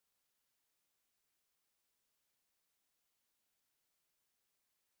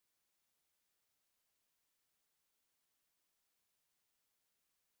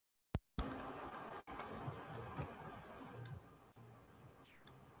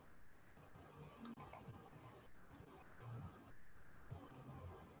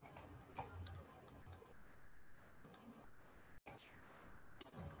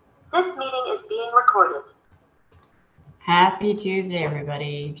being recorded. Happy Tuesday,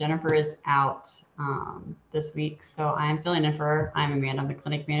 everybody. Jennifer is out this week, so I'm filling in for her. I'm Amanda. I'm the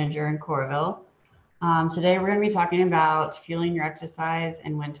clinic manager in Coralville. Today, we're going to be talking about fueling your exercise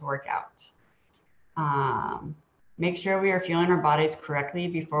and when to work out. Make sure we are fueling our bodies correctly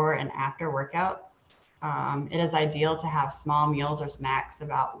before and after workouts. It is ideal to have small meals or snacks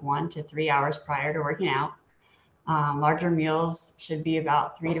about 1 to 3 hours prior to working out. Larger meals should be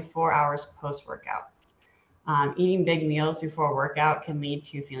about 3 to 4 hours post-workouts. Eating big meals before a workout can lead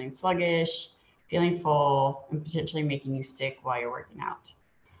to feeling sluggish, feeling full, and potentially making you sick while you're working out.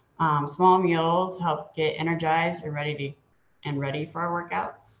 Small meals help get energized and ready for our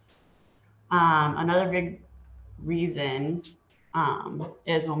workouts. Another big reason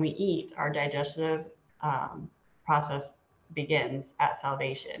is when we eat, our digestive process begins at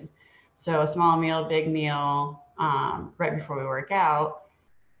salivation. So a small meal, big meal, right before we work out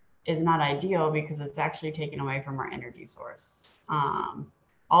is not ideal because it's actually taken away from our energy source.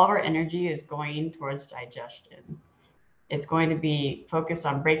 All of our energy is going towards digestion. It's going to be focused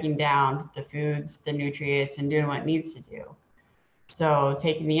on breaking down the foods, the nutrients, and doing what it needs to do. So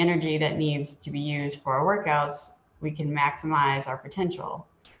taking the energy that needs to be used for our workouts, we can maximize our potential.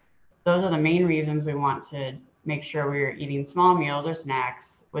 Those are the main reasons we want to make sure we're eating small meals or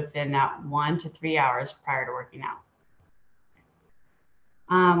snacks within that 1 to 3 hours prior to working out.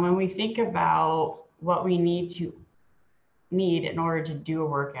 When we think about what we need in order to do a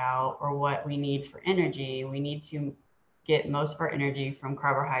workout or what we need for energy, we need to get most of our energy from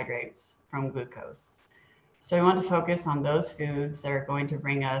carbohydrates, from glucose. So we want to focus on those foods that are going to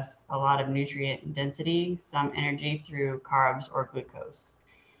bring us a lot of nutrient density, some energy through carbs or glucose.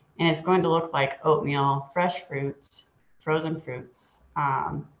 And it's going to look like oatmeal, fresh fruits, frozen fruits.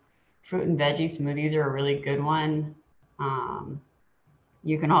 Fruit and veggie smoothies are a really good one.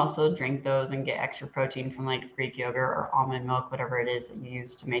 You can also drink those and get extra protein from like Greek yogurt or almond milk, whatever it is that you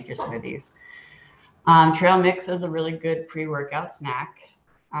use to make your smoothies. Trail mix is a really good pre-workout snack.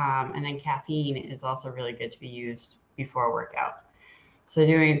 And then caffeine is also really good to be used before a workout. So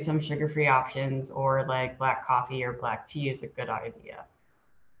doing some sugar-free options or like black coffee or black tea is a good idea.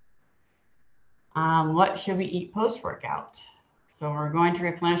 What should we eat post-workout? So when we're going to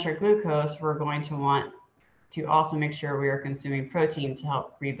replenish our glucose, we're going to want to also make sure we are consuming protein to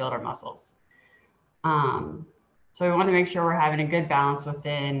help rebuild our muscles. So we want to make sure we're having a good balance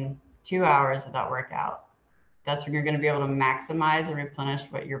within 2 hours of that workout. That's when you're going to be able to maximize and replenish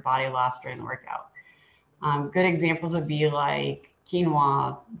what your body lost during the workout. Good examples would be like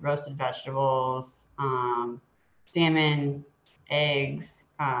quinoa, roasted vegetables, salmon, eggs,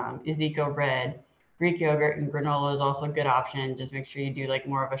 Ezekiel bread. Greek yogurt and granola is also a good option. Just make sure you do like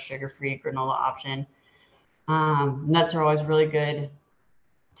more of a sugar-free granola option. Nuts are always really good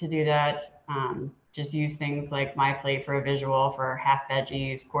to do that. Just use things like My Plate for a visual for half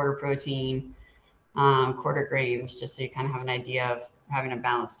veggies, quarter protein, quarter grains, just so you kind of have an idea of having a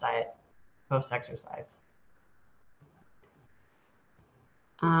balanced diet post-exercise.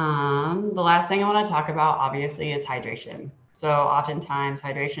 The last thing I want to talk about, obviously, is hydration. So oftentimes,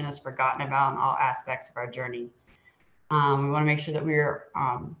 hydration is forgotten about in all aspects of our journey. We want to make sure that we're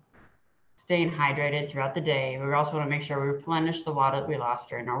staying hydrated throughout the day. We also want to make sure we replenish the water that we lost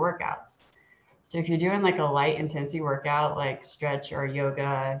during our workouts. So if you're doing like a light intensity workout, like stretch or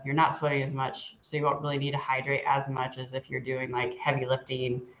yoga, you're not sweating as much. So you won't really need to hydrate as much as if you're doing like heavy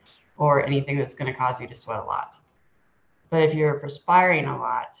lifting or anything that's going to cause you to sweat a lot. But if you're perspiring a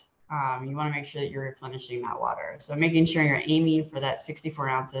lot, you want to make sure that you're replenishing that water. So making sure you're aiming for that 64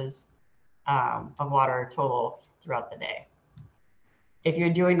 ounces of water total throughout the day. If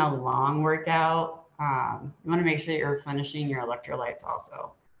you're doing a long workout, you want to make sure that you're replenishing your electrolytes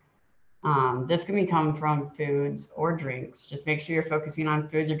also. This can come from foods or drinks. Just make sure you're focusing on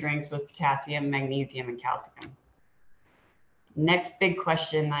foods or drinks with potassium, magnesium, and calcium. Next big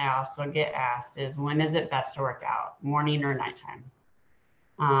question I also get asked is, when is it best to work out, morning or nighttime?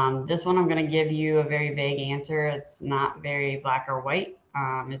 This one I'm going to give you a very vague answer. It's not very black or white.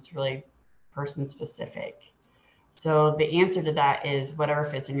 It's really person specific. So the answer to that is whatever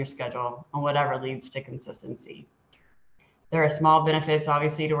fits in your schedule and whatever leads to consistency. There are small benefits,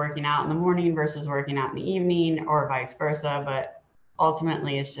 obviously, to working out in the morning versus working out in the evening or vice versa, but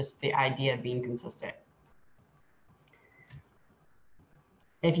ultimately it's just the idea of being consistent.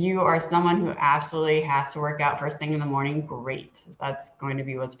 If you are someone who absolutely has to work out first thing in the morning, great. That's going to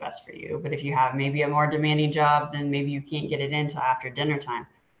be what's best for you. But if you have maybe a more demanding job, then maybe you can't get it in until after dinner time.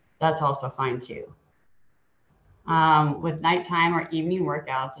 That's also fine too. With nighttime or evening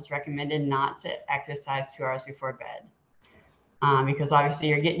workouts, it's recommended not to exercise 2 hours before bed because obviously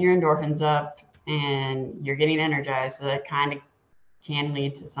you're getting your endorphins up. and you're getting energized, so that kind of can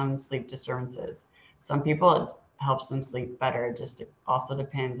lead to some sleep disturbances. Some people, it helps them sleep better. It just also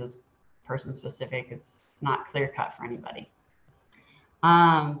depends. It's person specific. It's not clear cut for anybody.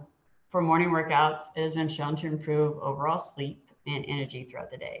 For morning workouts, it has been shown to improve overall sleep and energy throughout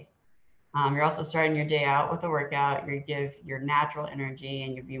the day. You're also starting your day out with a workout. You give your natural energy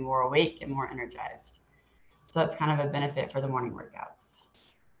and you'll be more awake and more energized. So that's kind of a benefit for the morning workouts.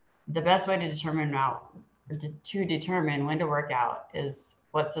 The best way to determine when to work out is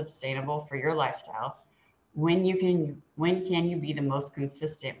what's sustainable for your lifestyle. When can you be the most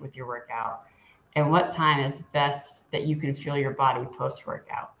consistent with your workout, and what time is best that you can feel your body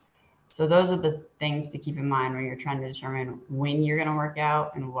post-workout. So those are the things to keep in mind when you're trying to determine when you're going to work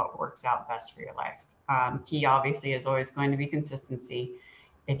out and what works out best for your life. Key obviously is always going to be consistency.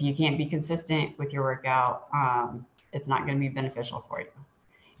 If you can't be consistent with your workout, it's not going to be beneficial for you.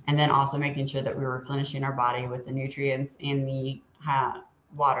 And then also making sure that we're replenishing our body with the nutrients and the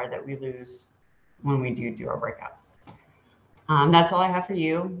water that we lose when we do our workouts. That's all I have for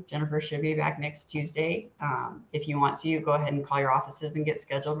you. Jennifer should be back next Tuesday. If you want to, go ahead and call your offices and get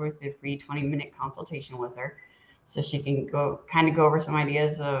scheduled with a free 20-minute consultation with her, so she can go over some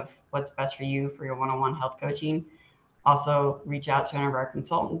ideas of what's best for you for your one-on-one health coaching. Also, reach out to one of our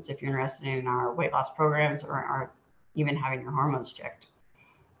consultants if you're interested in our weight loss programs or even having your hormones checked.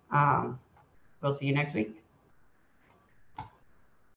 We'll see you next week.